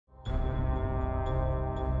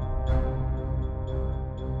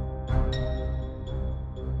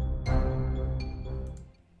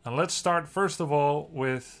And let's start first of all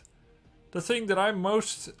with the thing that I'm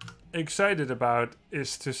most excited about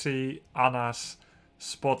is to see Anna's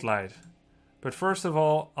spotlight. But first of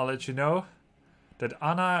all, I'll let you know that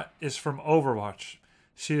Anna is from Overwatch.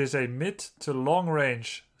 She is a mid to long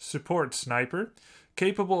range support sniper,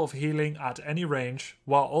 capable of healing at any range,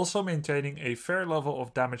 while also maintaining a fair level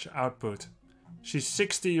of damage output. She's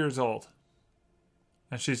 60 years old.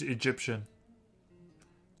 And she's Egyptian.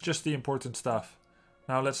 Just the important stuff.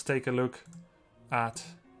 Now let's take a look at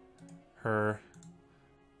her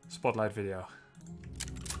spotlight video.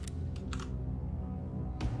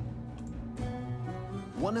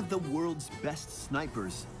 One of the world's best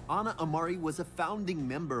snipers, Ana Amari was a founding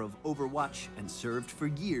member of Overwatch and served for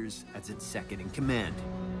years as its second-in-command.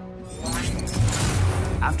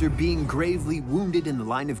 After being gravely wounded in the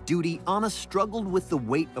line of duty, Ana struggled with the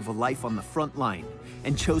weight of a life on the front line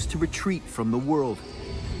and chose to retreat from the world.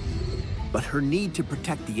 But her need to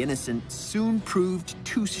protect the innocent soon proved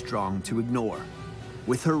too strong to ignore.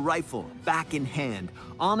 With her rifle back in hand,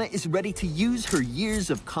 Ana is ready to use her years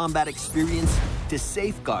of combat experience to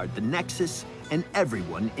safeguard the Nexus and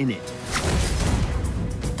everyone in it.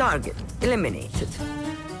 Target eliminated.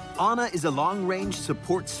 Ana is a long-range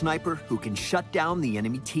support sniper who can shut down the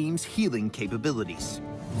enemy team's healing capabilities.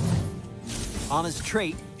 Ana's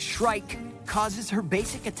trait, Shrike, causes her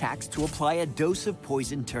basic attacks to apply a dose of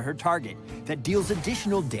poison to her target that deals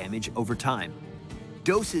additional damage over time.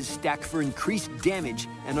 Doses stack for increased damage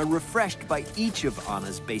and are refreshed by each of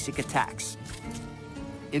Ana's basic attacks.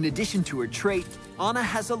 In addition to her trait, Ana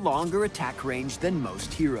has a longer attack range than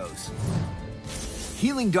most heroes.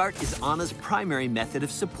 Healing Dart is Ana's primary method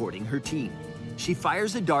of supporting her team. She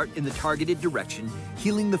fires a dart in the targeted direction,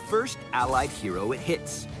 healing the first allied hero it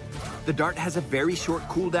hits. The dart has a very short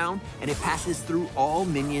cooldown, and it passes through all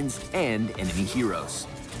minions and enemy heroes.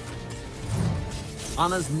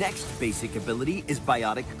 Ana's next basic ability is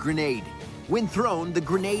Biotic Grenade. When thrown, the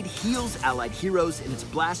grenade heals allied heroes in its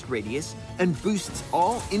blast radius and boosts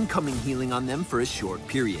all incoming healing on them for a short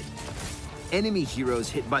period. Enemy heroes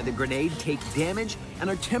hit by the grenade take damage and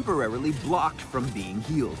are temporarily blocked from being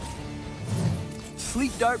healed.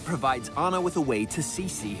 Sleep Dart provides Ana with a way to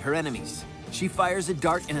CC her enemies. She fires a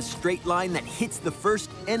dart in a straight line that hits the first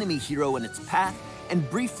enemy hero in its path and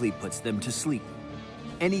briefly puts them to sleep.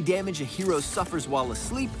 Any damage a hero suffers while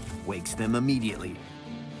asleep wakes them immediately.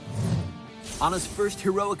 Ana's first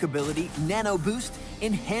heroic ability, Nano Boost,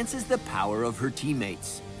 enhances the power of her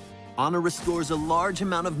teammates. Ana restores a large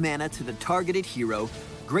amount of mana to the targeted hero,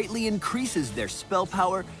 greatly increases their spell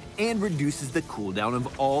power, and reduces the cooldown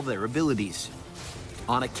of all their abilities.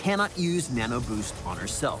 Ana cannot use Nano Boost on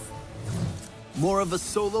herself. More of a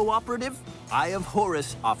solo operative, Eye of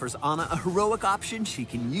Horus offers Ana a heroic option she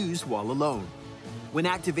can use while alone. When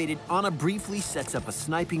activated, Ana briefly sets up a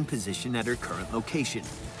sniping position at her current location.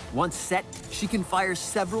 Once set, she can fire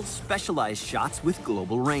several specialized shots with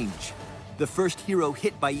global range. The first hero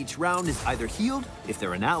hit by each round is either healed if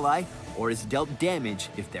they're an ally, or is dealt damage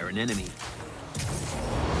if they're an enemy.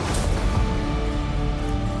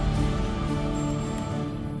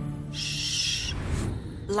 Shh.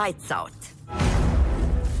 Lights out.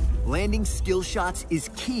 Landing skill shots is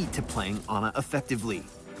key to playing Ana effectively.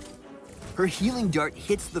 Her healing dart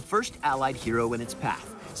hits the first allied hero in its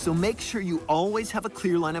path, so make sure you always have a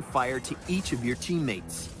clear line of fire to each of your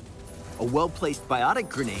teammates. A well-placed biotic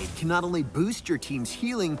grenade can not only boost your team's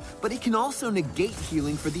healing, but it can also negate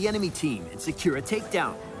healing for the enemy team and secure a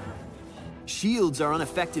takedown. Shields are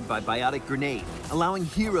unaffected by biotic grenade, allowing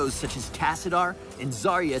heroes such as Tassadar and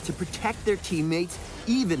Zarya to protect their teammates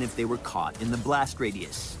even if they were caught in the blast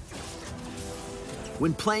radius.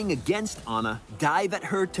 When playing against Ana, dive at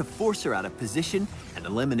her to force her out of position and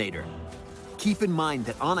eliminate her. Keep in mind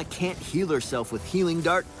that Ana can't heal herself with Healing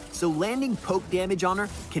Dart, so landing poke damage on her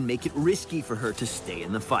can make it risky for her to stay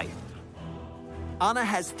in the fight. Ana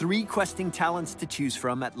has 3 questing talents to choose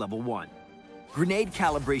from at level 1. Grenade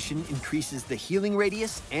Calibration increases the healing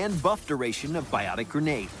radius and buff duration of Biotic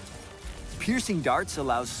Grenade. Piercing Darts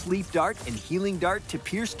allows Sleep Dart and Healing Dart to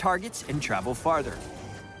pierce targets and travel farther.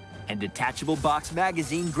 And Detachable Box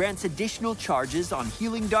Magazine grants additional charges on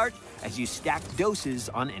Healing Dart as you stack doses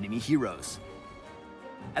on enemy heroes.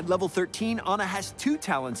 At level 13, Ana has 2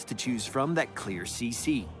 talents to choose from that clear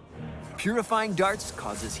CC. Purifying Darts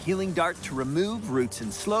causes Healing Dart to remove roots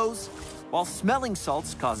and slows, while Smelling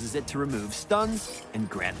Salts causes it to remove stuns and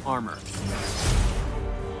grant armor.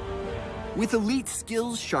 With elite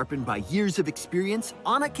skills sharpened by years of experience,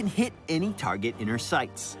 Ana can hit any target in her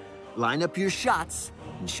sights. Line up your shots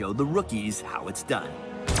and show the rookies how it's done.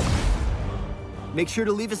 Make sure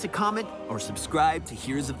to leave us a comment or subscribe to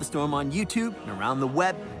Heroes of the Storm on YouTube and around the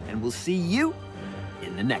web, and we'll see you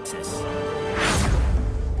in the Nexus.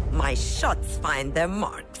 My shots find their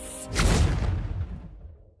marks.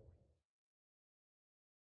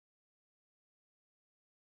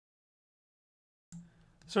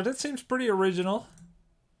 So that seems pretty original.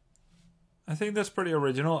 I think that's pretty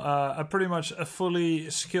original. Pretty much a fully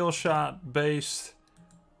skill shot based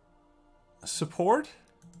support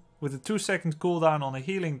with a 2-second cooldown on a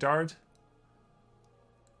healing dart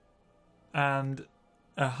and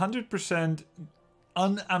 100%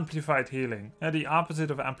 unamplified healing. The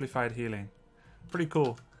opposite of amplified healing. Pretty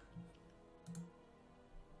cool.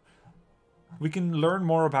 We can learn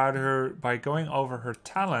more about her by going over her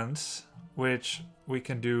talents, which we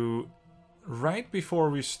can do right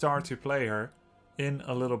before we start to play her in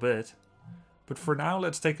a little bit. But for now,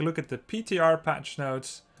 let's take a look at the PTR patch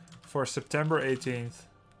notes for September 18th.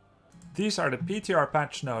 These are the PTR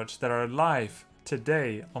patch notes that are live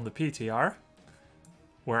today on the PTR.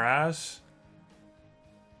 Whereas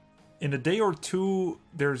in a day or two,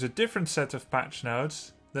 there's a different set of patch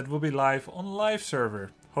notes that will be live on live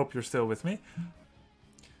server. Hope you're still with me.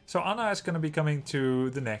 So Ana is going to be coming to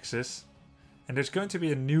the Nexus. And there's going to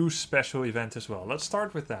be a new special event as well. Let's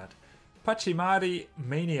start with that. Pachimari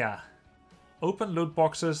Mania. Open loot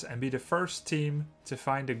boxes and be the first team to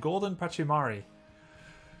find a golden Pachimari.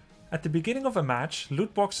 At the beginning of a match,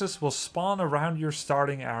 loot boxes will spawn around your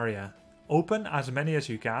starting area. Open as many as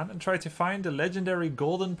you can and try to find the legendary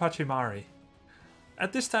golden Pachimari.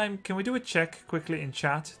 At this time, can we do a check quickly in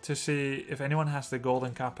chat to see if anyone has the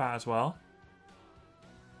golden Kappa as well?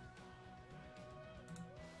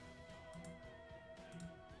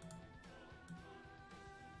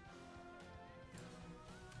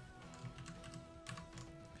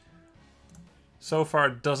 So far,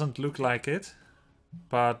 it doesn't look like it,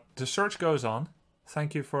 but the search goes on.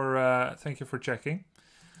 Thank you for checking.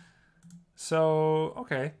 So,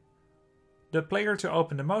 okay. The player to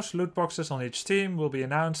open the most loot boxes on each team will be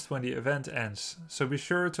announced when the event ends, so be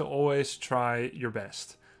sure to always try your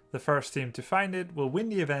best. The first team to find it will win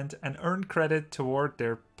the event and earn credit toward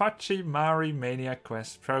their Pachimari Mania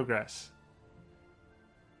quest progress.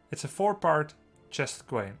 It's a 4-part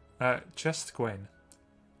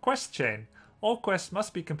quest chain. All quests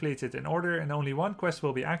must be completed in order and only one quest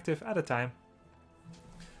will be active at a time.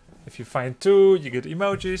 If you find 2, you get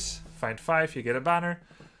emojis. Find 5, you get a banner.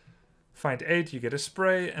 Find 8, you get a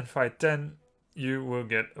spray. And find 10, you will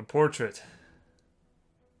get a portrait.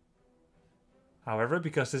 However,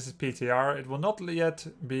 because this is PTR, it will not yet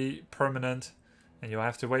be permanent. And you'll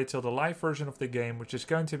have to wait till the live version of the game, which is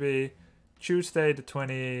going to be Tuesday the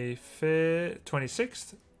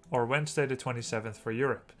 26th or Wednesday the 27th for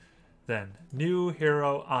Europe. Then, new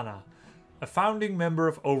hero Ana, a founding member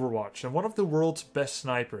of Overwatch and one of the world's best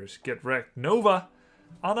snipers. Get wrecked, Nova!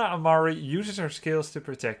 Ana Amari uses her skills to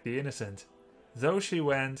protect the innocent. Though she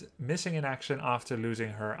went missing in action after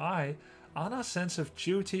losing her eye, Ana's sense of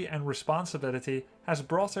duty and responsibility has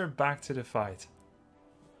brought her back to the fight.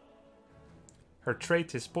 Her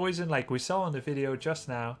trait is poison, like we saw in the video just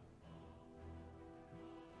now.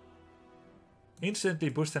 Instantly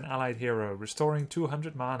boost an allied hero, restoring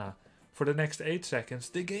 200 mana. For the next 8 seconds,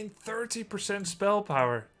 they gain 30% spell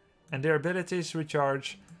power, and their abilities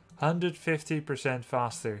recharge 150%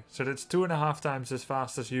 faster, so that's 2.5 times as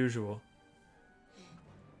fast as usual.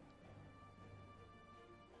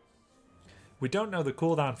 We don't know the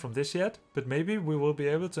cooldown from this yet, but maybe we will be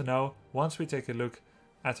able to know once we take a look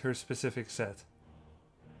at her specific set.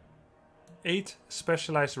 8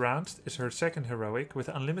 specialized rounds is her second heroic with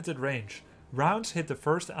unlimited range. Rounds hit the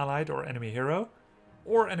first allied or enemy hero,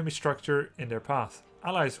 or enemy structure in their path.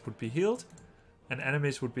 Allies would be healed and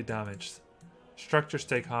enemies would be damaged. Structures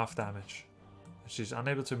take half damage. She's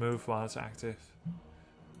unable to move while it's active.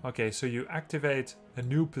 Okay, so you activate a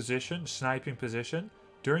new position, sniping position.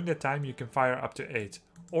 During that time you can fire up to 8.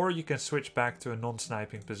 Or you can switch back to a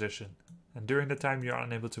non-sniping position. And during that time you're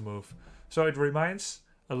unable to move. So it reminds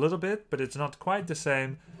a little bit, but it's not quite the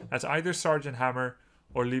same as either Sergeant Hammer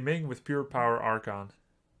or Li Ming with Pure Power Archon.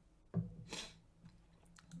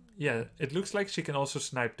 Yeah, it looks like she can also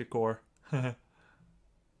snipe the core.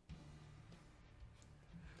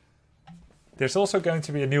 There's also going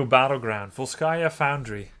to be a new battleground, Volskaya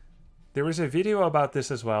Foundry. There is a video about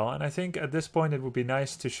this as well, and I think at this point it would be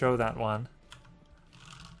nice to show that one.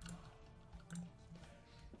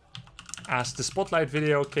 As the Spotlight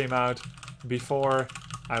video came out before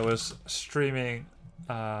I was streaming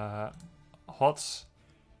HOTS.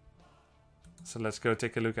 So let's go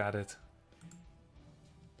take a look at it.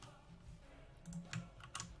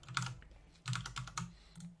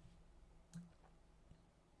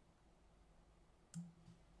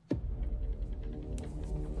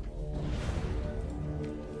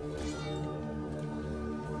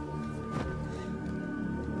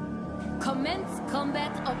 Commence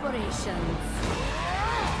combat operations.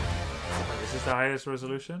 This is the highest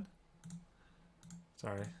resolution.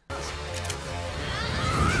 Sorry.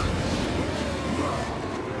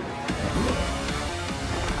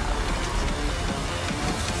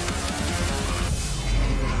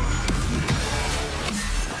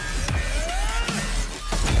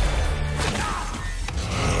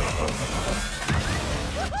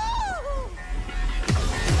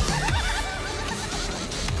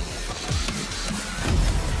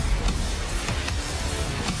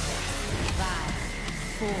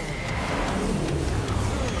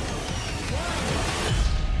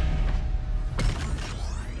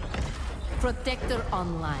 Protector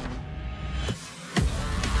online.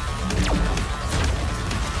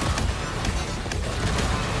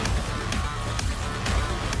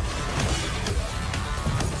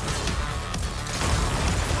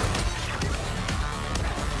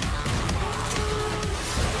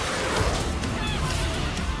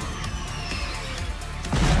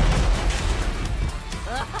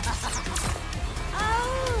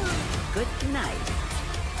 Oh, good night.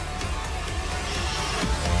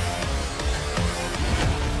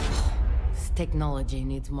 Technology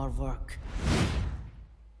needs more work.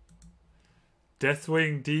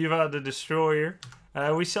 Deathwing Diva the Destroyer.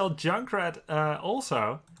 We saw Junkrat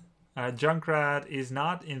also. Junkrat is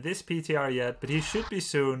not in this PTR yet, but he should be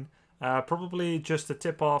soon. Probably just a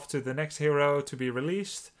tip-off to the next hero to be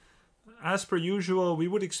released. As per usual, we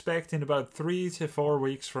would expect in about 3 to 4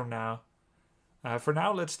 weeks from now. For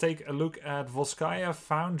now, let's take a look at Volskaya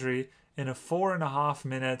Foundry in a 4.5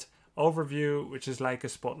 minute overview, which is like a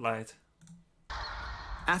spotlight.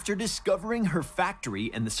 After discovering her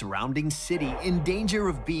factory and the surrounding city in danger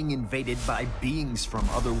of being invaded by beings from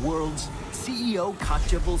other worlds, CEO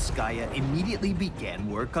Katja Volskaya immediately began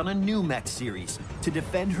work on a new mech series to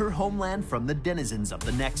defend her homeland from the denizens of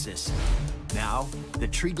the Nexus. Now, the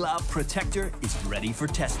Triglav Protector is ready for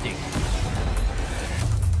testing.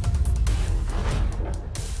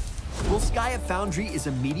 Volskaya Foundry is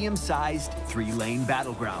a medium-sized 3-lane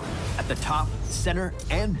battleground. At the top, center,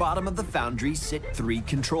 and bottom of the foundry sit 3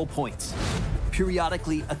 control points.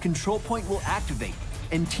 Periodically, a control point will activate,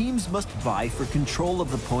 and teams must vie for control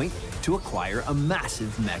of the point to acquire a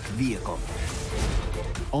massive mech vehicle.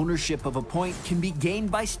 Ownership of a point can be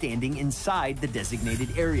gained by standing inside the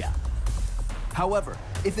designated area. However,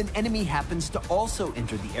 if an enemy happens to also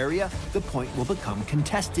enter the area, the point will become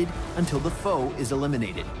contested until the foe is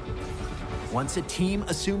eliminated. Once a team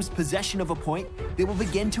assumes possession of a point, they will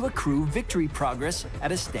begin to accrue victory progress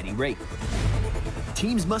at a steady rate.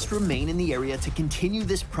 Teams must remain in the area to continue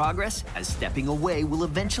this progress, as stepping away will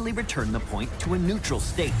eventually return the point to a neutral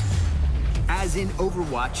state. As in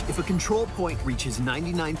Overwatch, if a control point reaches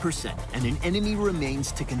 99% and an enemy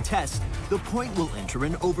remains to contest, the point will enter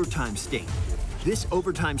an overtime state. This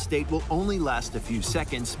overtime state will only last a few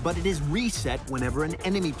seconds, but it is reset whenever an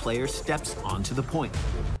enemy player steps onto the point.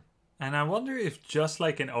 And I wonder if, just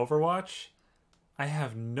like in Overwatch, I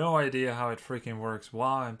have no idea how it freaking works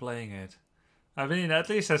while I'm playing it. I mean, at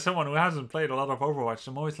least as someone who hasn't played a lot of Overwatch,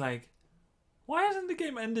 I'm always like, why hasn't the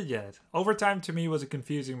game ended yet? Overtime to me was a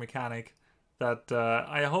confusing mechanic that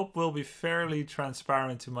I hope will be fairly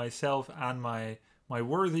transparent to myself and my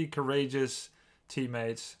worthy, courageous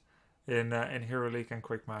teammates in Hero League and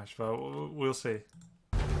Quick Match, but we'll see.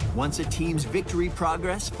 Once a team's victory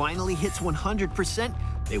progress finally hits 100%,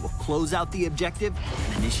 they will close out the objective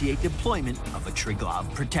and initiate deployment of a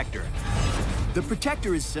Triglav Protector. The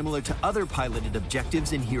Protector is similar to other piloted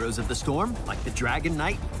objectives in Heroes of the Storm, like the Dragon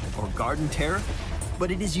Knight or Garden Terror,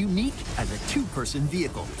 but it is unique as a 2-person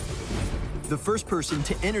vehicle. The first person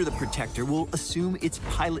to enter the Protector will assume its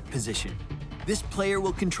pilot position. This player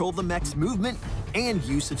will control the mech's movement and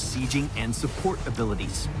use of sieging and support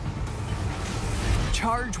abilities.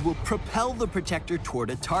 Charge will propel the Protector toward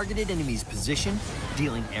a targeted enemy's position,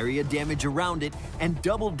 dealing area damage around it and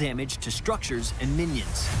double damage to structures and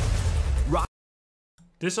minions.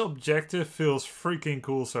 This objective feels freaking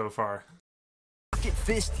cool so far. Rocket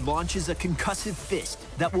Fist launches a concussive fist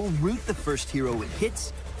that will root the first hero it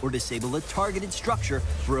hits or disable a targeted structure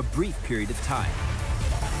for a brief period of time.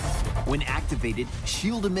 When activated,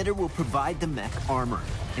 Shield Emitter will provide the mech armor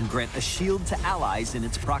and grant a shield to allies in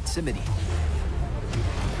its proximity.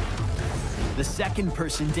 The second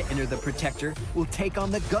person to enter the Protector will take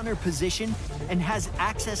on the gunner position and has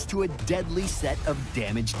access to a deadly set of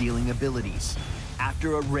damage-dealing abilities.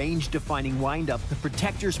 After a range-defining windup, the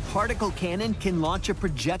Protector's particle cannon can launch a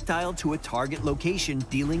projectile to a target location,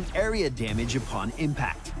 dealing area damage upon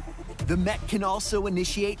impact. The mech can also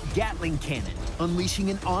initiate Gatling Cannon, unleashing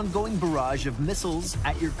an ongoing barrage of missiles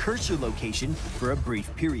at your cursor location for a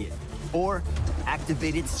brief period. Or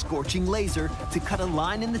activate its Scorching Laser to cut a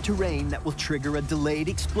line in the terrain that will trigger a delayed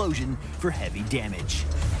explosion for heavy damage.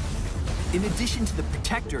 In addition to the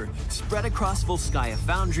Protector, spread across Volskaya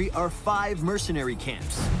Foundry are 5 mercenary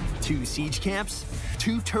camps, 2 siege camps,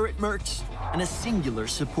 2 turret mercs, and a singular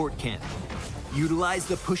support camp. Utilize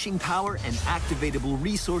the pushing power and activatable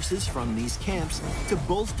resources from these camps to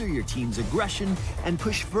bolster your team's aggression and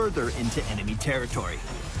push further into enemy territory.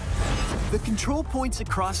 The control points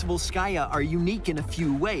across Volskaya are unique in a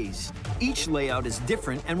few ways. Each layout is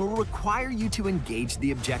different and will require you to engage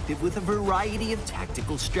the objective with a variety of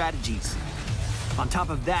tactical strategies. On top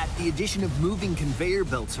of that, the addition of moving conveyor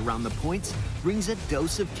belts around the points brings a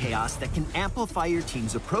dose of chaos that can amplify your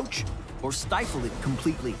team's approach or stifle it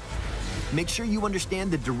completely. Make sure you understand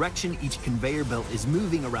the direction each conveyor belt is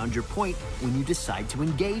moving around your point when you decide to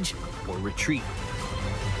engage or retreat.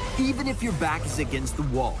 Even if your back is against the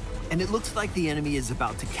wall and it looks like the enemy is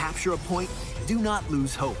about to capture a point, do not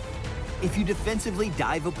lose hope. If you defensively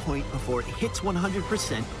dive a point before it hits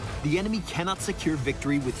 100%, the enemy cannot secure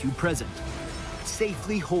victory with you present.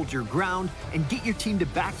 Safely hold your ground and get your team to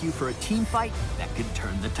back you for a team fight that could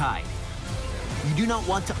turn the tide. You do not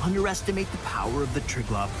want to underestimate the power of the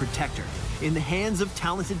Triglav Protector. In the hands of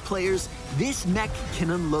talented players, this mech can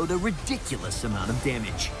unload a ridiculous amount of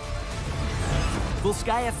damage.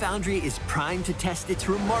 Volskaya Foundry is primed to test its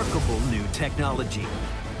remarkable new technology.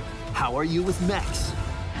 How are you with mechs?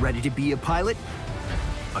 Ready to be a pilot?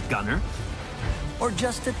 A gunner? Or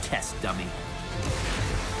just a test dummy?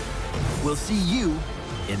 We'll see you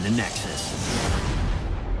in the Nexus.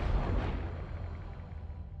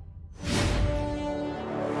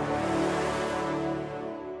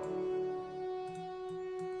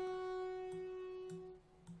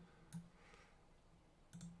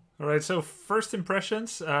 Alright, so first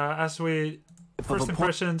impressions, first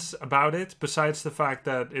impressions about it, besides the fact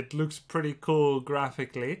that it looks pretty cool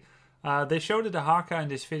graphically. They showed the Haka in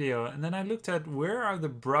this video, and then I looked at where are the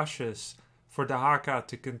brushes for the Haka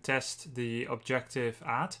to contest the objective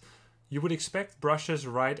at. You would expect brushes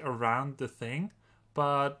right around the thing,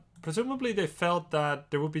 but presumably they felt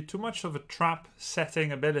that there would be too much of a trap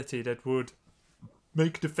setting ability that would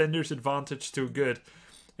make defenders' advantage too good.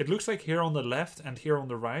 It looks like here on the left and here on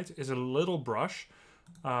the right is a little brush,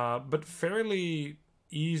 but fairly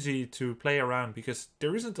easy to play around because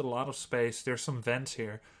there isn't a lot of space. There's some vents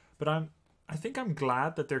here, but I think I'm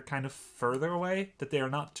glad that they're kind of further away, that they are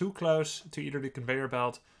not too close to either the conveyor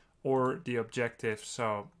belt or the objective.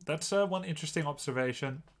 So that's one interesting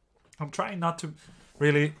observation. I'm trying not to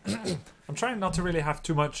really have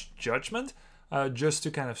too much judgment, just to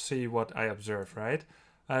kind of see what I observe, right?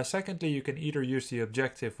 Secondly, you can either use the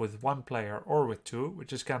objective with 1 player or with 2,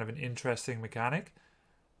 which is kind of an interesting mechanic.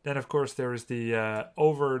 Then, of course, there is the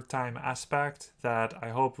overtime aspect that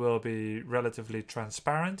I hope will be relatively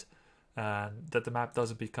transparent and that the map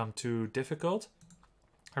doesn't become too difficult.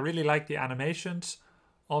 I really like the animations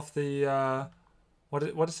of the...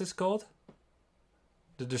 what is this called?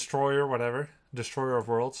 The Destroyer, whatever. Destroyer of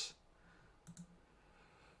Worlds.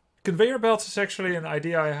 Conveyor belts is actually an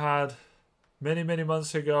idea I had many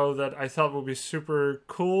months ago that I thought would be super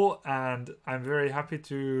cool, and I'm very happy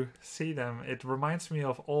to see them. It reminds me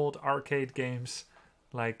of old arcade games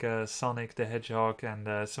like Sonic the Hedgehog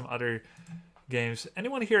and some other games.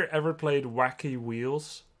 Anyone here ever played Wacky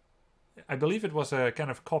Wheels? I believe it was a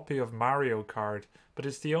kind of copy of Mario Kart, but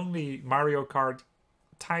it's the only Mario Kart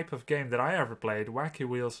type of game that I ever played. Wacky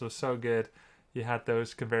Wheels was so good. You had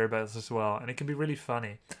those conveyor belts as well, and it can be really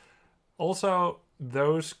funny. Also,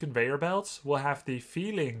 those conveyor belts will have the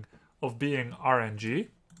feeling of being RNG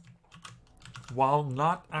while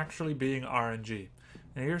not actually being RNG.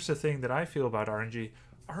 And here's the thing that I feel about RNG.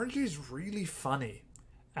 RNG is really funny,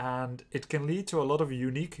 and it can lead to a lot of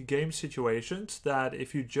unique game situations that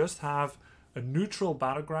if you just have a neutral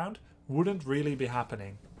battleground wouldn't really be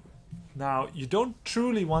happening. Now, you don't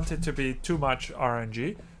truly want it to be too much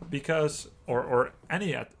RNG because, or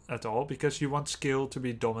any at all, because you want skill to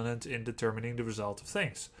be dominant in determining the result of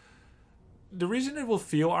things. The reason it will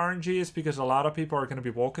feel RNG is because a lot of people are going to be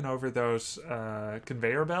walking over those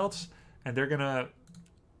conveyor belts and they're going to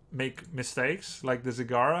make mistakes, like the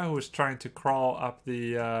Zagara who is trying to crawl up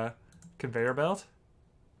the conveyor belt.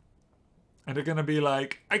 And they're going to be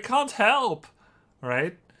like, I can't help,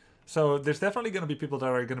 right? So there's definitely going to be people that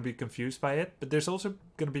are going to be confused by it, but there's also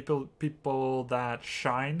going to be people that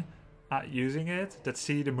shine at using it, that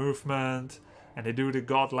see the movement, and they do the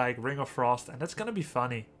godlike Ring of Frost, and that's going to be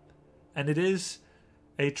funny. And it is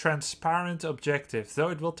a transparent objective. Though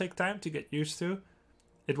it will take time to get used to,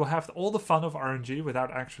 it will have all the fun of RNG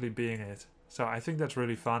without actually being it. So I think that's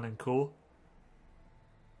really fun and cool.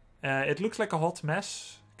 It looks like a hot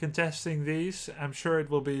mess contesting these. I'm sure it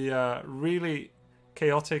will be really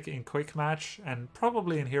chaotic in Quick Match and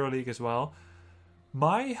probably in Hero League as well.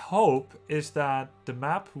 My hope is that the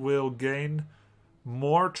map will gain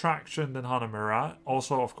more traction than Hanamura.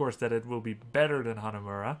 Also, of course, that it will be better than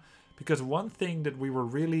Hanamura. Because one thing that we were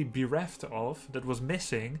really bereft of, that was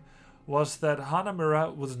missing, was that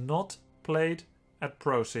Hanamura was not played at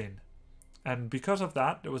Pro Scene. And because of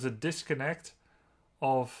that, there was a disconnect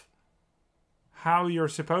of how you're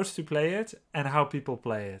supposed to play it and how people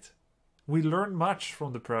play it. We learned much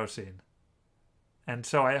from the Pro Scene. And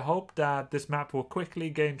so I hope that this map will quickly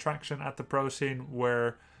gain traction at the Pro Scene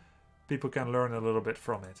where people can learn a little bit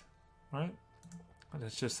from it. Right?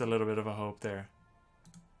 That's just a little bit of a hope there.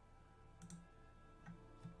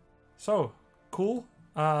 So, cool.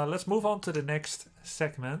 Let's move on to the next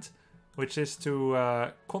segment, which is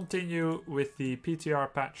to continue with the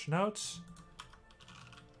PTR Patch Notes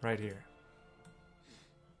right here.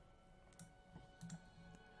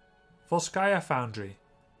 Volskaya Foundry.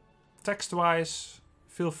 Text-wise,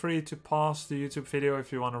 feel free to pause the YouTube video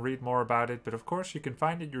if you want to read more about it, but of course you can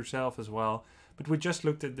find it yourself as well. But we just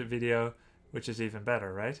looked at the video, which is even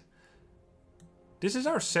better, right? This is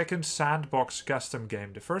our second sandbox custom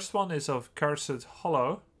game. The first one is of Cursed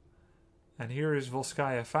Hollow. And here is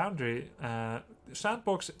Volskaya Foundry.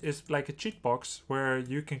 Sandbox is like a cheat box where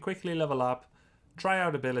you can quickly level up, try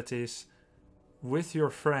out abilities with your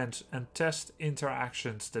friends and test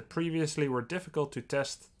interactions that previously were difficult to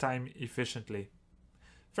test time efficiently.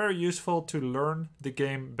 Very useful to learn the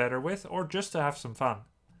game better with or just to have some fun.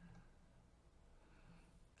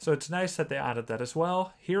 So it's nice that they added that as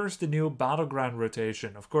well. Here's the new Battleground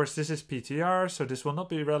rotation. Of course, this is PTR, so this will not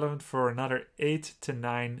be relevant for another 8 to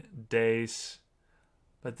 9 days.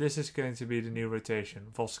 But this is going to be the new rotation.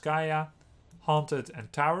 Volskaya, Haunted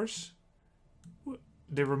and Towers.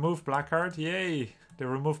 They removed Blackheart. Yay! They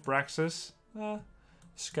removed Braxis.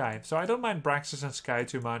 Sky. So I don't mind Braxis and Sky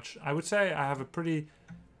too much. I would say I have a pretty...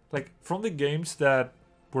 Like, from the games that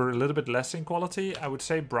were a little bit less in quality, I would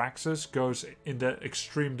say Braxis goes in the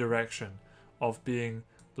extreme direction of being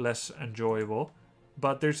less enjoyable.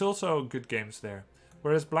 But there's also good games there.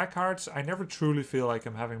 Whereas Blackhearts, I never truly feel like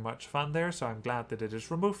I'm having much fun there, so I'm glad that it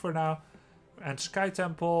is removed for now. And Sky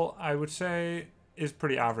Temple, I would say, is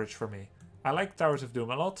pretty average for me. I like Towers of Doom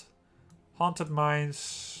a lot. Haunted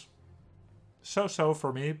Mines, so-so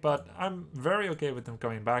for me, but I'm very okay with them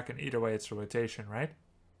coming back, and either way it's a rotation, right?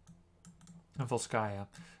 And Volskaya.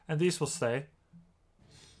 And these will stay.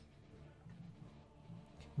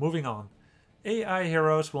 Moving on. AI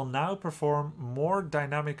heroes will now perform more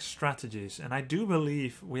dynamic strategies, and I do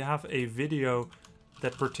believe we have a video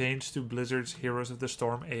that pertains to Blizzard's Heroes of the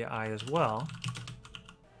Storm AI as well.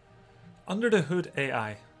 Under the hood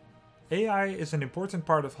AI. AI is an important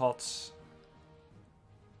part of HOTS.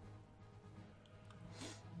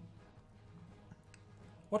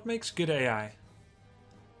 What makes good AI?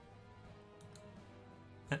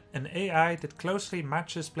 An AI that closely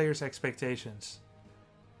matches players' expectations.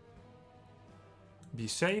 Be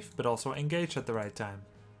safe, but also engage at the right time.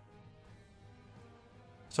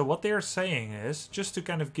 So what they are saying is, just to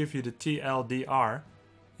kind of give you the TLDR,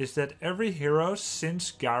 is that every hero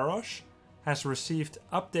since Garrosh has received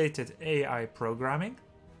updated AI programming.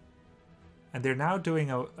 And they're now doing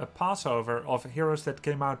a passover of heroes that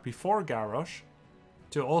came out before Garrosh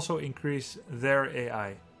to also increase their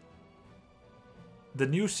AI. The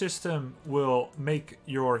new system will make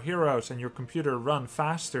your heroes and your computer run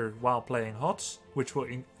faster while playing HOTS, which will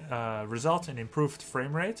result in improved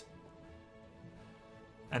frame rate.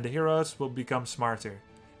 And the heroes will become smarter.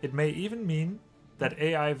 It may even mean that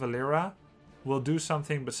AI Valera will do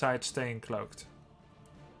something besides staying cloaked.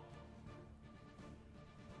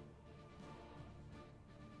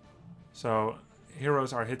 So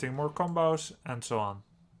heroes are hitting more combos and so on.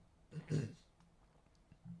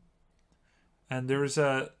 And there's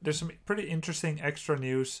some pretty interesting extra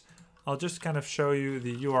news. I'll just kind of show you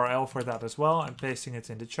the URL for that as well. I'm pasting it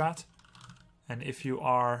in the chat. And if you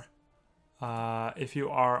are on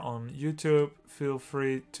YouTube, feel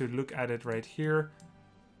free to look at it right here.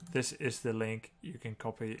 This is the link. You can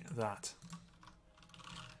copy that.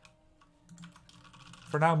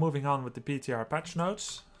 For now, moving on with the PTR patch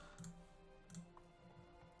notes.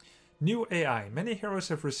 New AI. Many heroes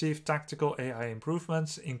have received tactical AI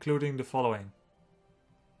improvements, including the following.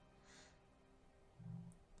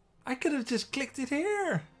 I could have just clicked it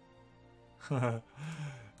here.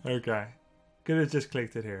 Okay. Could have just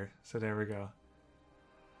clicked it here. So there we go.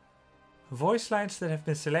 Voice lines that have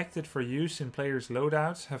been selected for use in players'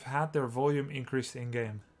 loadouts have had their volume increased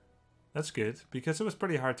in-game. That's good, because it was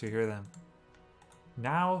pretty hard to hear them.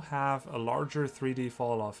 Now have a larger 3D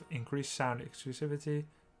fall-off, increased sound exclusivity,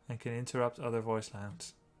 and can interrupt other voice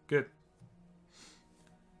lines. Good.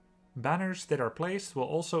 Banners that are placed will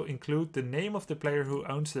also include the name of the player who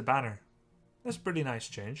owns the banner. That's a pretty nice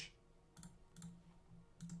change.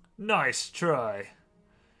 Nice try!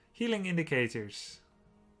 Healing indicators.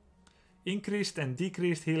 Increased and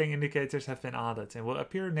decreased healing indicators have been added and will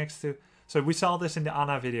appear next to... So we saw this in the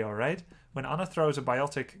Ana video, right? When Ana throws a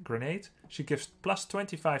biotic grenade, she gives plus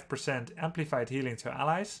 25% amplified healing to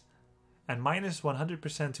allies and minus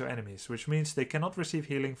 100% to enemies, which means they cannot receive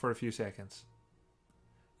healing for a few seconds.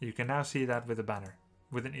 You can now see that with a banner,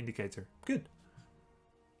 with an indicator. Good.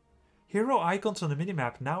 Hero icons on the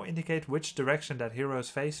minimap now indicate which direction that hero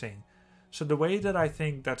is facing. So the way that I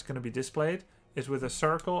think that's going to be displayed is with a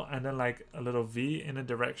circle and then like a little V in a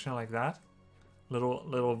direction like that.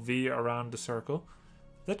 Little V around the circle.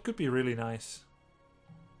 That could be really nice.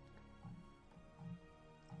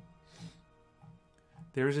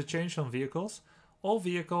 There is a change on vehicles. All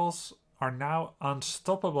vehicles are now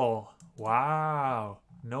unstoppable. Wow.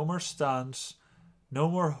 No more stuns. No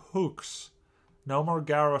more hooks. No more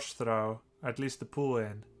garrosh throw. At least the pull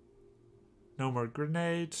in. No more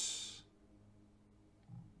grenades.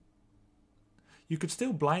 You could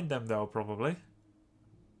still blind them though, probably.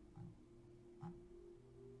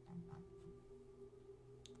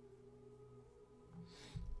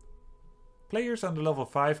 Players under level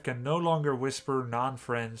 5 can no longer whisper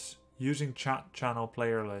non-friends using chat channel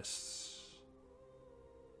player lists.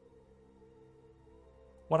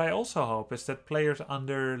 What I also hope is that players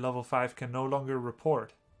under level 5 can no longer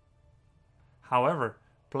report. However,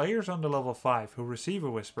 players under level 5 who receive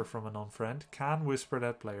a whisper from a non-friend can whisper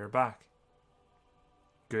that player back.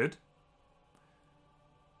 Good.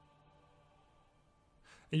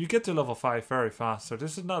 And you get to level 5 very fast, so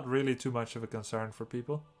this is not really too much of a concern for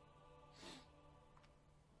people.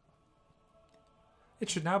 It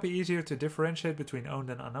should now be easier to differentiate between owned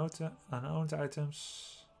and unowned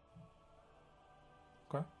items.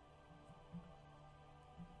 Okay.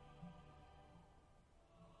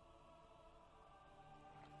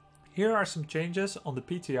 Here are some changes on the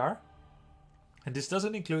PTR. And this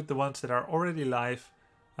doesn't include the ones that are already live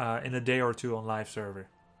in a day or two on live server.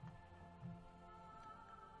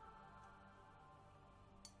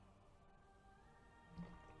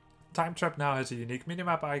 Time Trap now has a unique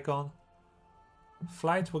minimap icon.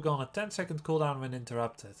 Flight will go on a 10-second cooldown when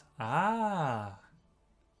interrupted. Ah!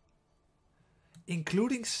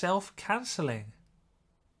 Including self-cancelling.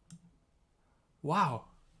 Wow.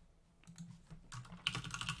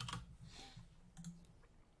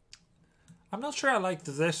 I'm not sure I liked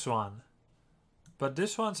this one, but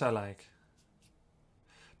this one's I like.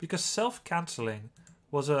 Because self-cancelling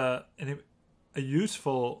was a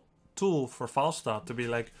useful tool for Falstad to be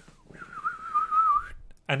like,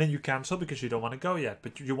 and then you cancel because you don't want to go yet,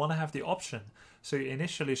 but you want to have the option. So you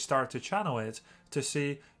initially start to channel it to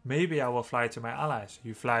see, maybe I will fly to my allies.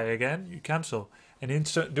 You fly again, you cancel. And in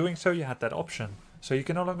doing so, you had that option. So you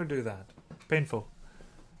can no longer do that. Painful.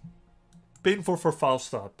 Painful for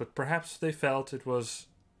Falstad, but perhaps they felt it was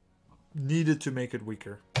needed to make it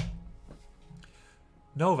weaker.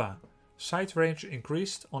 Nova. Sight range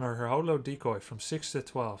increased on her holo decoy from 6 to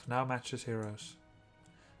 12. Now matches heroes.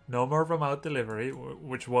 No more remote delivery,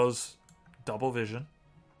 which was double vision.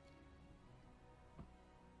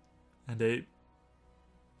 And they...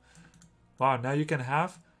 Wow, now you can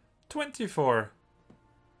have 24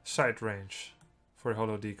 sight range for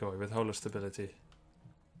holo decoy with holo stability.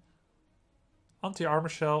 Anti-armor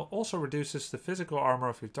shell also reduces the physical armor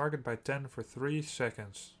of your target by 10 for 3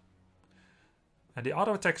 seconds. And the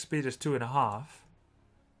auto attack speed is 2.5.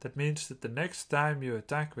 That means that the next time you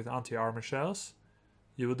attack with anti-armor shells,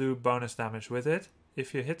 you will do bonus damage with it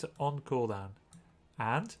if you hit on cooldown.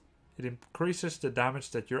 And it increases the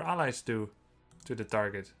damage that your allies do to the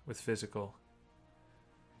target with physical.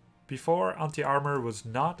 Before, anti-armor was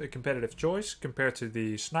not a competitive choice compared to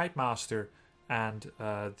the Snipe Master and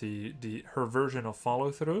her version of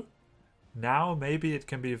follow-through. Now maybe it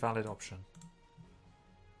can be a valid option.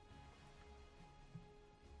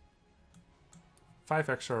 5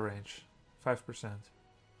 extra range. 5%.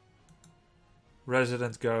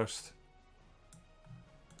 Resident Ghost.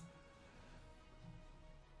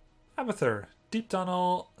 Amethyr. Deep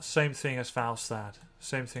Tunnel. Same thing as Falstad.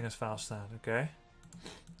 Same thing as Falstad, okay?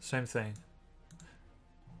 Same thing.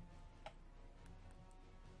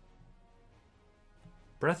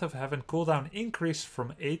 Breath of Heaven cooldown increased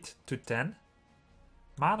from 8 to 10.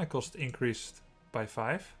 Mana cost increased by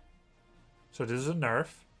 5. So this is a nerf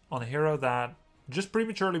on a hero that, just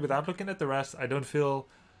prematurely without looking at the rest, I don't feel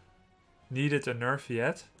needed a nerf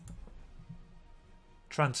yet.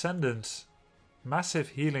 Transcendence, massive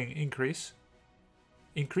healing increase,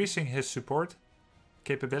 increasing his support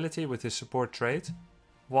capability with his support trait,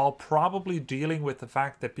 while probably dealing with the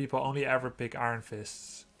fact that people only ever pick Iron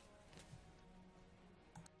Fists.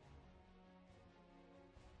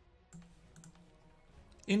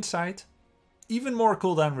 Insight, even more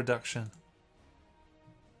cooldown reduction.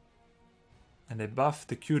 And they buff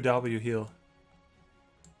the QW heal.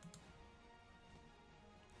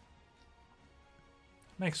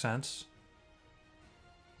 Makes sense.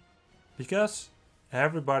 Because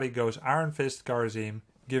everybody goes Iron Fist Karazim,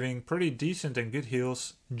 giving pretty decent and good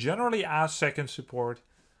heals, generally as second support,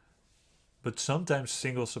 but sometimes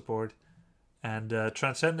single support. And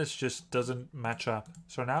Transcendence just doesn't match up.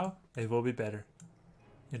 So now it will be better.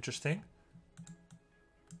 Interesting.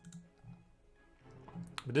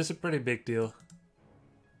 But this is a pretty big deal.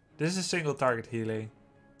 This is single target healing.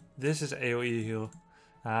 This is AoE heal.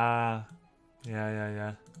 Ah,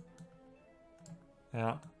 yeah.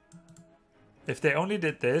 If they only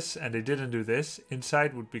did this and they didn't do this,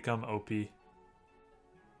 Insight would become OP.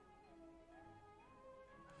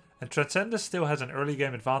 And Transcendence still has an early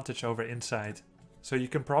game advantage over Insight. So you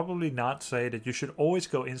can probably not say that you should always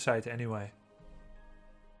go Insight anyway.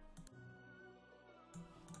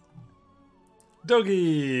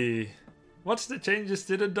 Doggy! What's the changes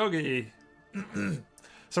to the doggy?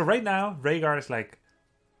 So right now, Rhaegar is like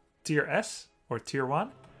tier S or tier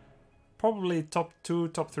 1. Probably top 2,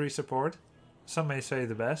 top 3 support. Some may say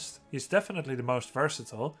the best. He's definitely the most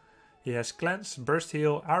versatile. He has Cleanse, Burst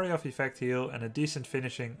Heal, Area of Effect Heal and a decent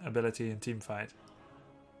finishing ability in teamfight.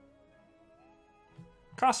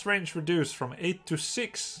 Cast range reduced from 8 to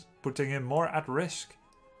 6, putting him more at risk.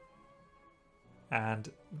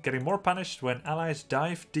 And getting more punished when allies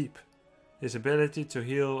dive deep. His ability to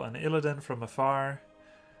heal an Illidan from afar,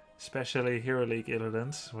 especially Hero League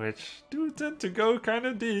Illidans, which do tend to go kind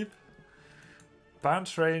of deep.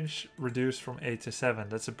 Bounce range reduced from 8 to 7,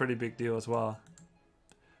 that's a pretty big deal as well.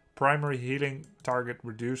 Primary healing target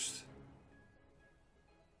reduced.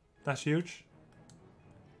 That's huge.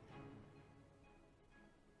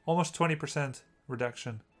 Almost 20%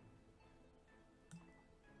 reduction.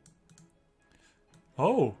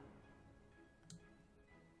 Oh!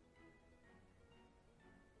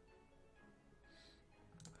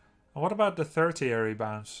 And what about the tertiary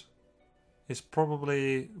bounce? It's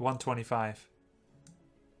probably 125.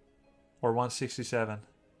 Or 167.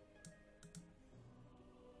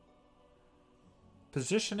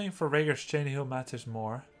 Positioning for Rhaegar's chain heal matters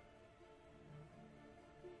more.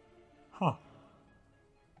 Huh.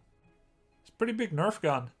 It's a pretty big nerf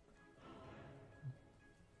gun.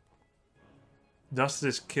 Does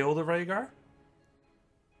this kill the Rhaegar?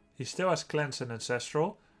 He still has Cleanse and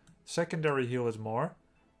Ancestral. Secondary heal is more,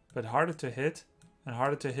 but harder to hit and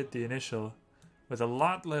harder to hit the initial, with a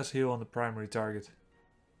lot less heal on the primary target.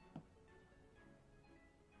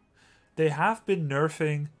 They have been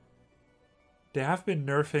nerfing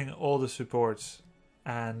all the supports,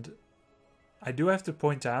 and I do have to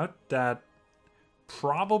point out that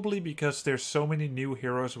probably because there's so many new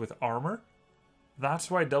heroes with armor,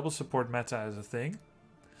 that's why double support meta is a thing.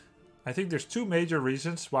 I think there's two major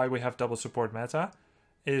reasons why we have double support meta.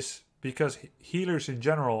 Is because healers in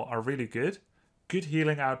general are really good. Good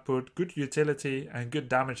healing output, good utility, and good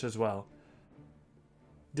damage as well.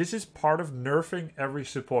 This is part of nerfing every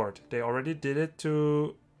support. They already did it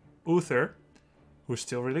to Uther, who's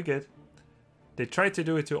still really good. They tried to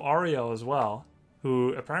do it to Ariel as well,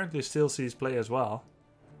 who apparently still sees play as well.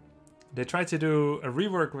 They tried to do a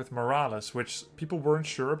rework with Morales, which people weren't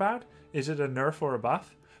sure about. Is it a nerf or a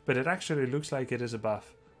buff? But it actually looks like it is a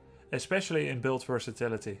buff, especially in build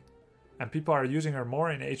versatility. And people are using her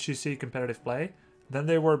more in HCC competitive play than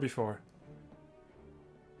they were before.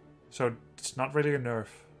 So it's not really a nerf.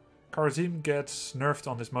 Karazim gets nerfed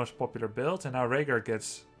on his most popular build, and now Rhaegar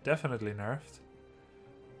gets definitely nerfed.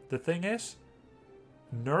 The thing is,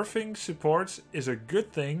 nerfing supports is a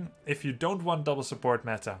good thing if you don't want double support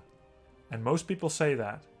meta. And most people say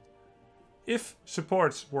that. If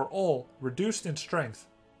supports were all reduced in strength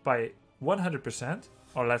by 100%,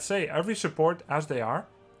 or let's say every support as they are,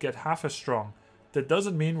 get half as strong, that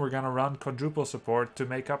doesn't mean we're gonna run quadruple support to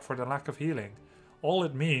make up for the lack of healing. All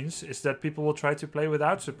it means is that people will try to play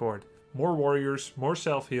without support. More warriors, more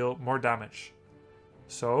self-heal, more damage.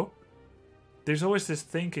 So, there's always this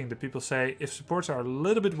thinking that people say, if supports are a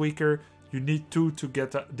little bit weaker, you need 2 to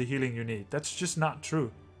get the healing you need. That's just not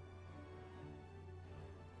true.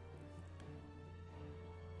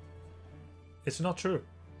 It's not true.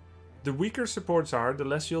 the weaker supports are, the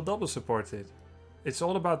less you'll double support it. It's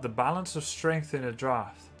all about the balance of strength in a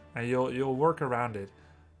draft, and you'll work around it.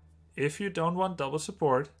 If you don't want double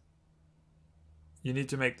support, you need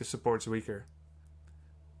to make the supports weaker.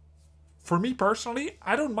 For me personally,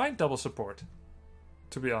 I don't mind double support,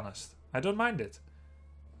 to be honest. I don't mind it.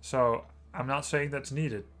 So I'm not saying that's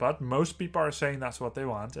needed, but most people are saying that's what they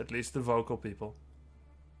want, at least the vocal people.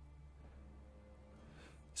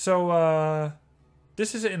 So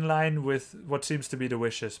this is in line with what seems to be the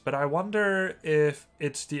wishes, but I wonder if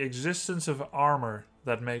it's the existence of armor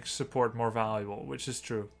that makes support more valuable, which is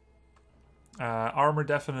true. Armor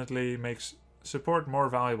definitely makes support more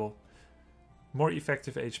valuable. More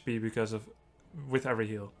effective HP with every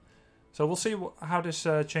heal. So we'll see how this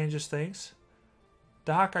changes things.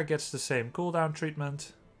 The Haka gets the same cooldown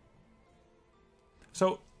treatment.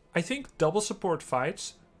 So I think double support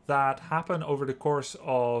fights that happen over the course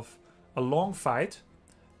of a long fight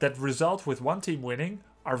that result with one team winning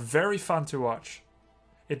are very fun to watch.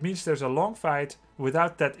 It means there's a long fight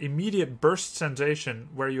without that immediate burst sensation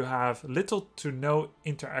where you have little to no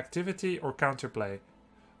interactivity or counterplay.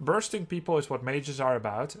 Bursting people is what mages are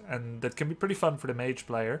about, and that can be pretty fun for the mage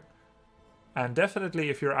player. And definitely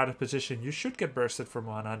if you're out of position, you should get bursted from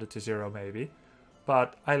 100 to 0 maybe.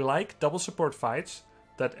 But I like double support fights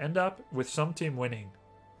that end up with some team winning.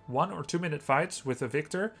 1 or 2 minute fights with a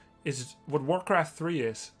victor is what Warcraft 3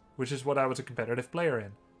 is, which is what I was a competitive player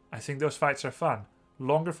in. I think those fights are fun.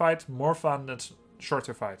 Longer fights, more fun than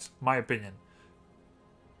shorter fights, my opinion.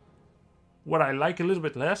 What I like a little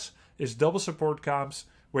bit less is double support comps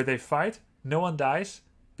where they fight, no one dies,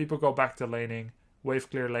 people go back to laning, wave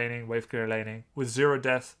clear laning, with 0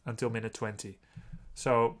 death until minute 20.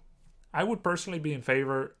 So I would personally be in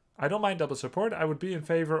favor, I don't mind double support, I would be in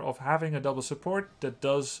favor of having a double support that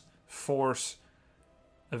does force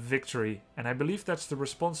a victory. And I believe that's the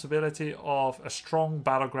responsibility of a strong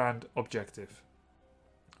battleground objective,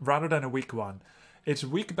 rather than a weak one. It's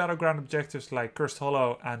weak battleground objectives like Cursed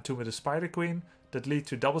Hollow and Tomb of the Spider Queen that lead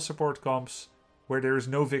to double support comps where there is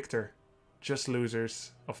no victor, just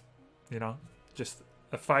losers of, just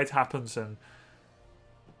a fight happens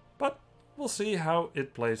but we'll see how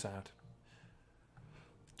it plays out.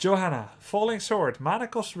 Johanna, Falling Sword, mana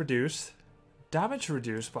cost reduced, damage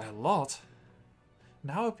reduced by a lot.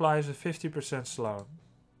 Now applies a 50% slow.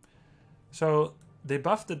 So they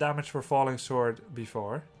buffed the damage for Falling Sword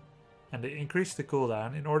before, and they increased the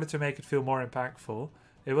cooldown in order to make it feel more impactful.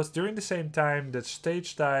 It was during the same time that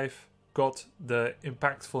Stage Dive got the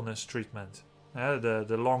impactfulness treatment.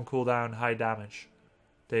 The long cooldown, high damage.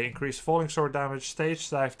 They increased Falling Sword damage, Stage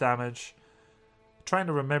Dive damage. I'm trying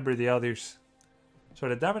to remember the others. So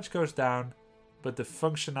the damage goes down, but the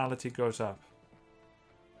functionality goes up.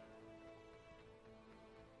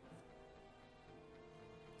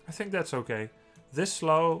 I think that's okay. This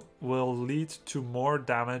slow will lead to more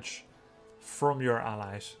damage from your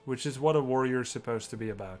allies, which is what a warrior is supposed to be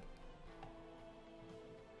about.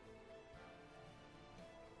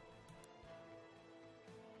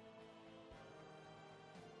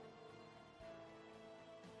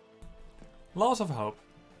 Laws of Hope.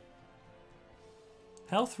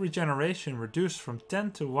 Health regeneration reduced from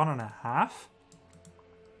 10 to 1.5.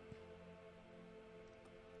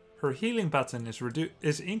 Her healing button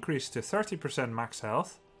is increased to 30% max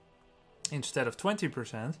health instead of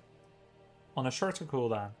 20% on a shorter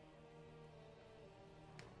cooldown.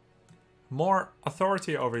 More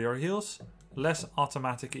authority over your heals, less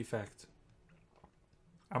automatic effect.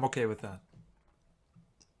 I'm okay with that.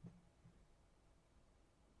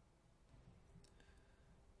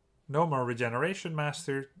 No more Regeneration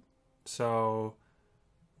Master, so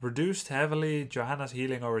reduced heavily Johanna's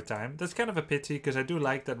healing over time. That's kind of a pity, because I do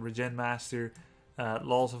like that Regen Master,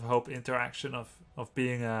 Laws of Hope interaction of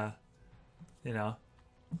being having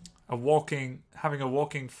a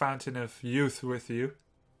walking fountain of youth with you.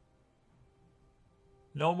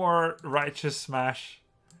 No more Righteous Smash.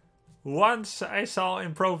 Once I saw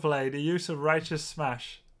in Pro Play the use of Righteous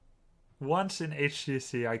Smash. Once in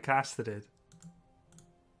HGC I casted it.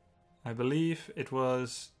 I believe it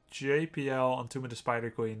was JPL on Tomb of the Spider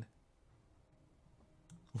Queen.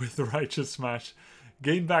 With the Righteous Smash.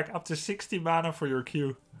 Gain back up to 60 mana for your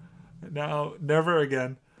Q. Now, never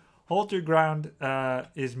again. Hold Your Ground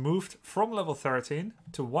is moved from level 13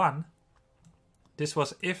 to 1. This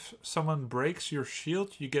was if someone breaks your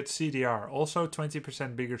shield, you get CDR. Also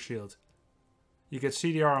 20% bigger shield. You get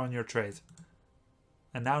CDR on your trait.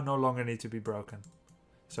 And now no longer need to be broken.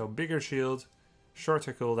 So bigger shield,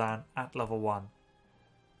 shorter cooldown at level 1.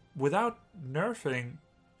 Without nerfing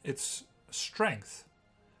its strength.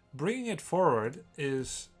 Bringing it forward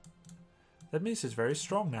that means it's very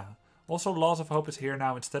strong now. Also, Laws of Hope is here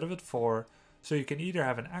now instead of at 4, so you can either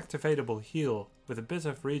have an activatable heal with a bit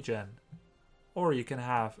of regen, or you can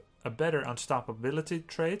have a better unstoppability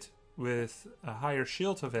trait with a higher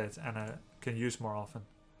shield of it and can use more often.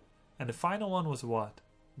 And the final one was what?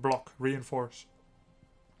 Block, Reinforce.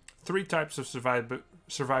 3 types of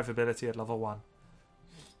survivability at level 1.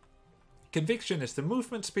 Conviction is the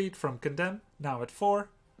movement speed from Condemn, now at 4.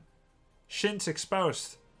 Shins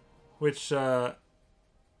Exposed, which was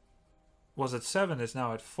at 7, is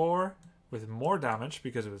now at 4, with more damage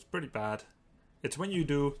because it was pretty bad. It's when you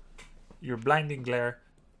do your Blinding Glare,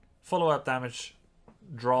 follow-up damage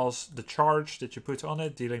draws the charge that you put on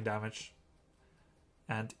it, dealing damage.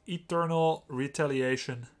 And Eternal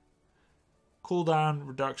Retaliation, cooldown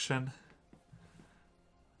reduction.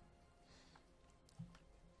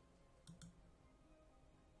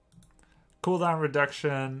 Cooldown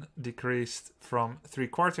reduction decreased from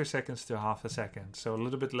 3/4 seconds to half a second, so a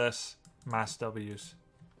little bit less mass Ws.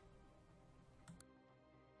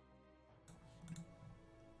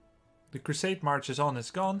 The Crusade March is on,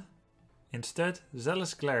 it's gone. Instead,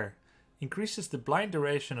 Zealous Glare increases the blind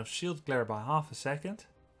duration of shield glare by half a second.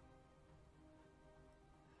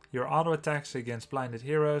 Your auto attacks against blinded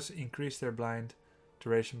heroes increase their blind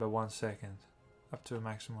duration by 1 second, up to a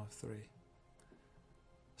maximum of 3.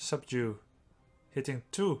 Subdue. Hitting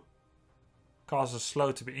 2 causes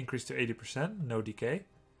slow to be increased to 80%, no decay.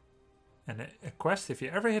 And a quest, if you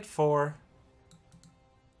ever hit 4,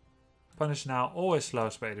 Punish Now always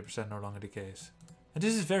slows by 80%, no longer decays. And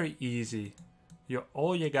this is very easy.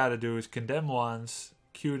 All you gotta do is condemn once,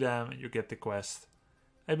 queue them, and you get the quest.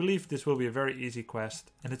 I believe this will be a very easy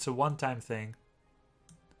quest, and it's a one-time thing.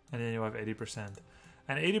 And then you have 80%.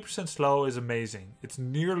 And 80% slow is amazing. It's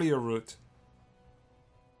nearly a root.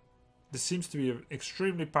 This seems to be an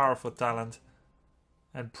extremely powerful talent,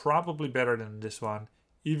 and probably better than this one,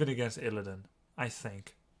 even against Illidan, I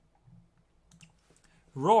think.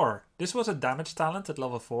 Roar. This was a damage talent at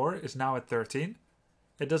level 4, is now at 13.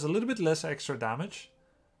 It does a little bit less extra damage,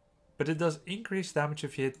 but it does increase damage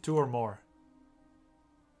if you hit 2 or more.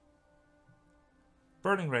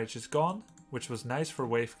 Burning Rage is gone, which was nice for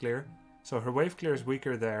wave clear, so her wave clear is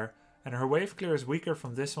weaker there, and her wave clear is weaker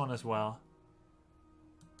from this one as well.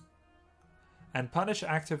 And Punish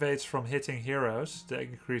activates from hitting heroes to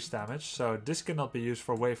increase damage, so this cannot be used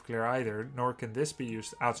for wave clear either, nor can this be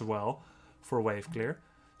used as well for wave clear.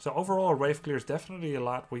 So overall, wave clear is definitely a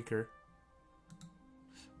lot weaker.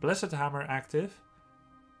 Blessed Hammer active.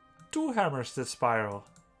 2 hammers that spiral.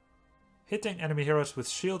 Hitting enemy heroes with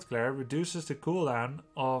shield glare reduces the cooldown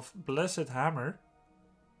of Blessed Hammer.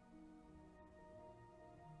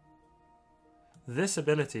 This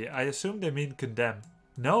ability, I assume they mean condemn.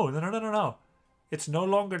 No. It's no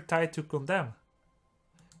longer tied to condemn.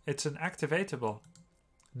 It's an activatable.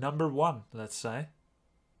 Number 1, let's say.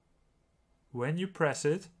 When you press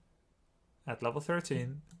it, at level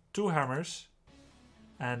 13, 2 hammers,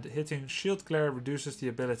 and hitting shield glare reduces the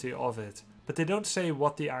ability of it. But they don't say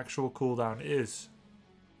what the actual cooldown is.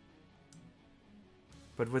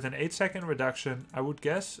 But with an 8-second reduction, I would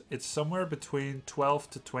guess it's somewhere between 12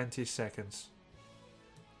 to 20 seconds.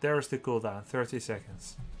 There is the cooldown, 30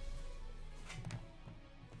 seconds.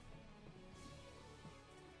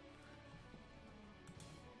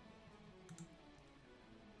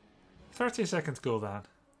 Seconds cooldown.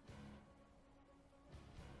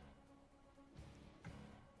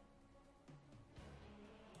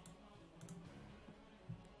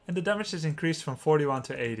 And the damage is increased from 41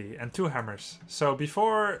 to 80 and 2 hammers. So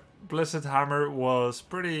before, Blessed Hammer was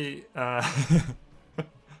pretty...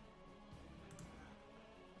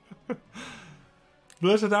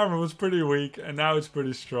 Blessed Hammer was pretty weak and now it's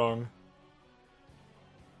pretty strong.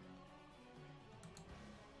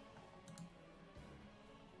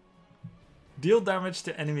 Deal damage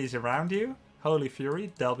to enemies around you. Holy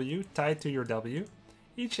Fury, W, tied to your W.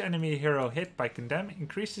 Each enemy hero hit by Condemn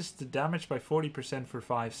increases the damage by 40% for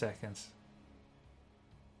 5 seconds.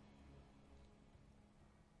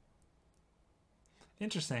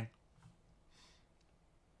 Interesting.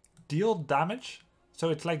 Deal damage.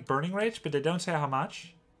 So it's like Burning Rage, but they don't say how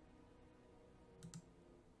much.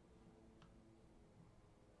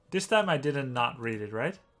 This time I didn't not read it,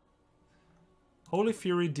 right? Holy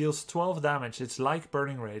Fury deals 12 damage. It's like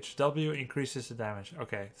Burning Rage. W increases the damage.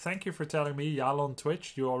 Okay, thank you for telling me, Yal on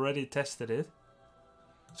Twitch. You already tested it.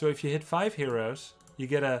 So if you hit 5 heroes, you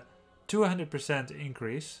get a 200%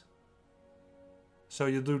 increase. So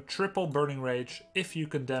you do triple Burning Rage if you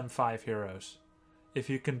condemn 5 heroes. If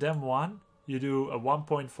you condemn 1, you do a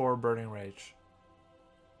 1.4 Burning Rage.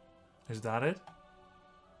 Is that it?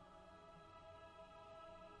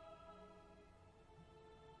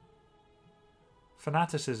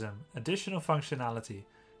 Fanaticism. Additional functionality.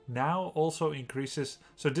 Now also increases...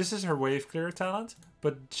 So this is her wave clear talent,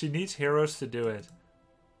 but she needs heroes to do it.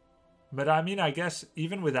 But I mean, I guess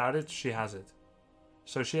even without it, she has it.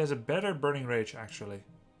 So she has a better burning rage, actually.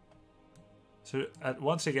 So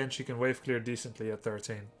once again, she can wave clear decently at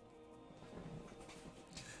 13.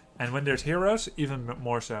 And when there's heroes, even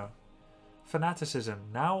more so. Fanaticism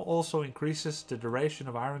now also increases the duration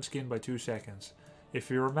of Iron Skin by 2 seconds. If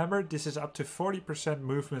you remember, this is up to 40%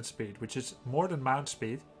 movement speed, which is more than mount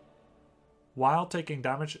speed, while taking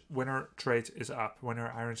damage when her trait is up, when her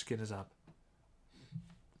Iron Skin is up.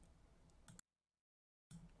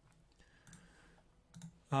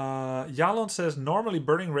 Yalon says normally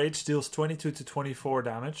Burning Rage deals 22 to 24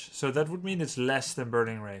 damage, so that would mean it's less than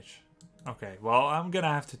Burning Rage. Okay, well, I'm gonna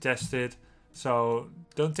have to test it, so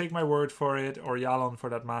don't take my word for it, or Yalon for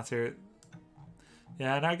that matter.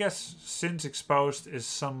 Yeah, and I guess Sin's Exposed is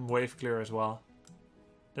some wave clear as well.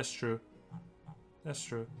 That's true. That's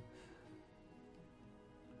true.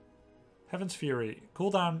 Heaven's Fury.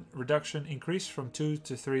 Cooldown reduction increased from 2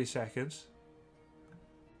 to 3 seconds.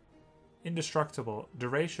 Indestructible.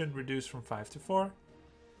 Duration reduced from 5 to 4.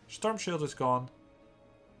 Storm Shield is gone.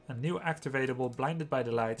 A new activatable, Blinded by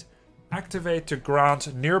the Light. Activate to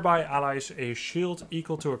grant nearby allies a shield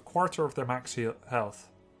equal to a quarter of their max health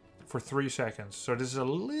for 3 seconds. So this is a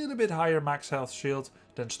little bit higher max health shield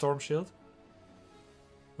than Storm Shield,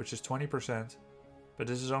 which is 20%, but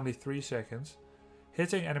this is only 3 seconds.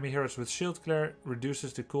 Hitting enemy heroes with shield clear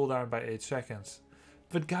reduces the cooldown by 8 seconds.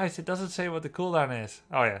 But guys, it doesn't say what the cooldown is.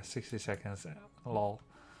 Oh yeah, 60 seconds. Lol.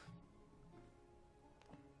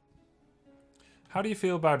 How do you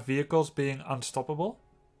feel about vehicles being unstoppable?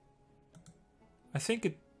 I think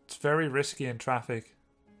it's very risky in traffic.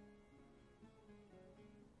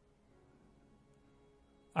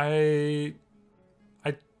 I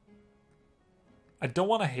don't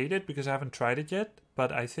want to hate it because I haven't tried it yet,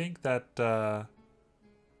 but I think that the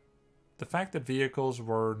fact that vehicles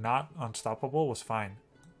were not unstoppable was fine.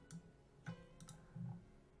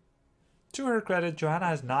 To her credit, Johanna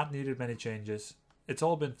has not needed many changes. It's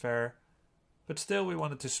all been fair, but still we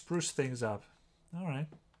wanted to spruce things up. Alright.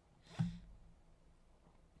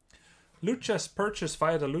 Loot chests purchased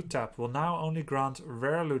via the loot tab will now only grant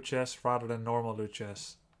rare loot chests rather than normal loot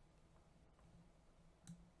chests.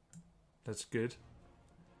 That's good.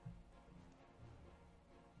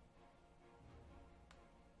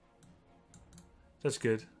 That's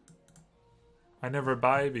good. I never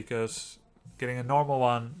buy because getting a normal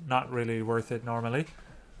one, not really worth it normally.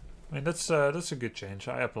 I mean, that's a good change.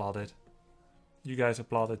 I applaud it. You guys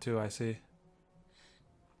applaud it too, I see.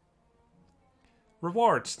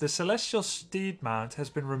 Rewards. The Celestial Steed mount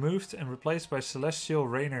has been removed and replaced by Celestial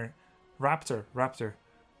Rainer. Raptor.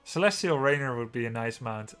 Celestial Rainer would be a nice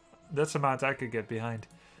mount. That's a mount I could get behind.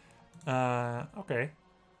 Okay.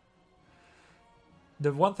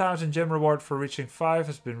 The 1000 gem reward for reaching 5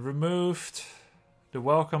 has been removed. The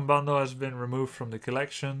welcome bundle has been removed from the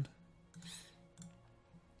collection.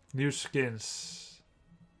 New skins.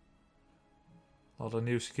 All the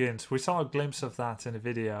new skins. We saw a glimpse of that in the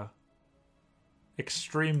video.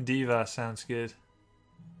 Extreme Diva sounds good.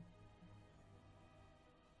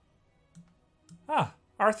 Ah,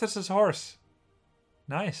 Arthas's horse.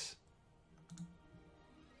 Nice.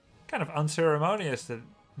 Kind of unceremonious that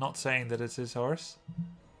not saying that it's his horse.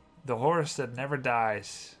 The horse that never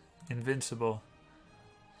dies. Invincible.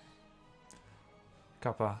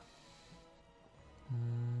 Kappa.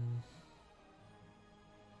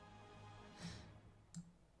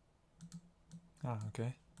 Ah,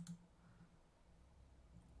 okay.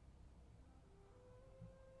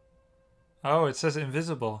 Oh, it says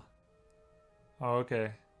invisible. Oh,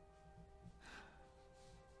 okay.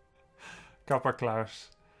 Kappa Klaus.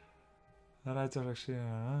 Dat rijdt er actually.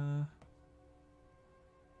 A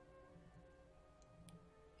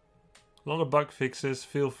lot of bug fixes.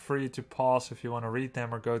 Feel free to pause if you want to read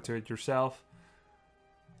them or go to it yourself.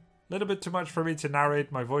 A little bit too much for me to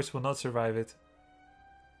narrate. My voice will not survive it.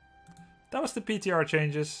 That was the PTR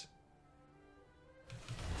changes.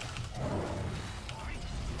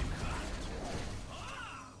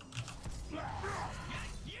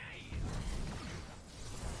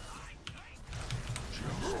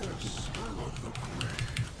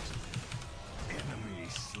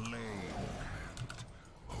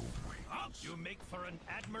 You make for an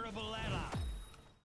admirable ally.